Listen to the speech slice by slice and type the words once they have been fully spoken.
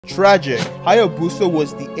Tragic. Hayabusa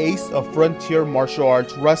was the ace of frontier martial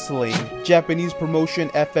arts wrestling. Japanese promotion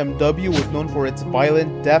FMW was known for its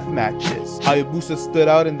violent death matches. Hayabusa stood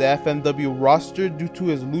out in the FMW roster due to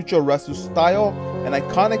his lucha wrestle style and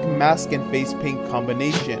iconic mask and face paint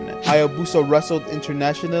combination. Hayabusa wrestled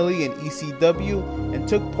internationally in ECW and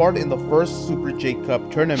took part in the first Super J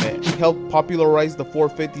Cup tournament. He helped popularize the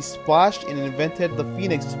 450 splash and invented the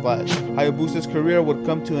Phoenix Splash. Hayabusa's career would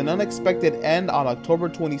come to an unexpected end on October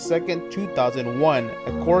 22nd, 2001.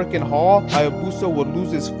 At Korakuen Hall, Hayabusa would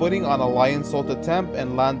lose his footing on a lion salt attempt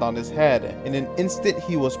and land on his head. In an instant,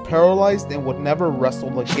 he was paralyzed and would never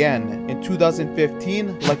wrestle again. In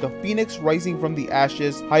 2015, like a phoenix rising from the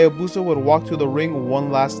ashes, Hayabusa would walk to the ring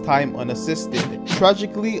one last time unassisted.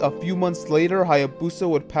 Tragically, a few months later, Hayabusa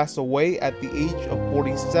would pass away at the age of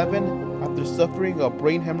 47 after suffering a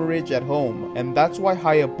brain hemorrhage at home. And that's why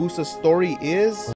Hayabusa's story is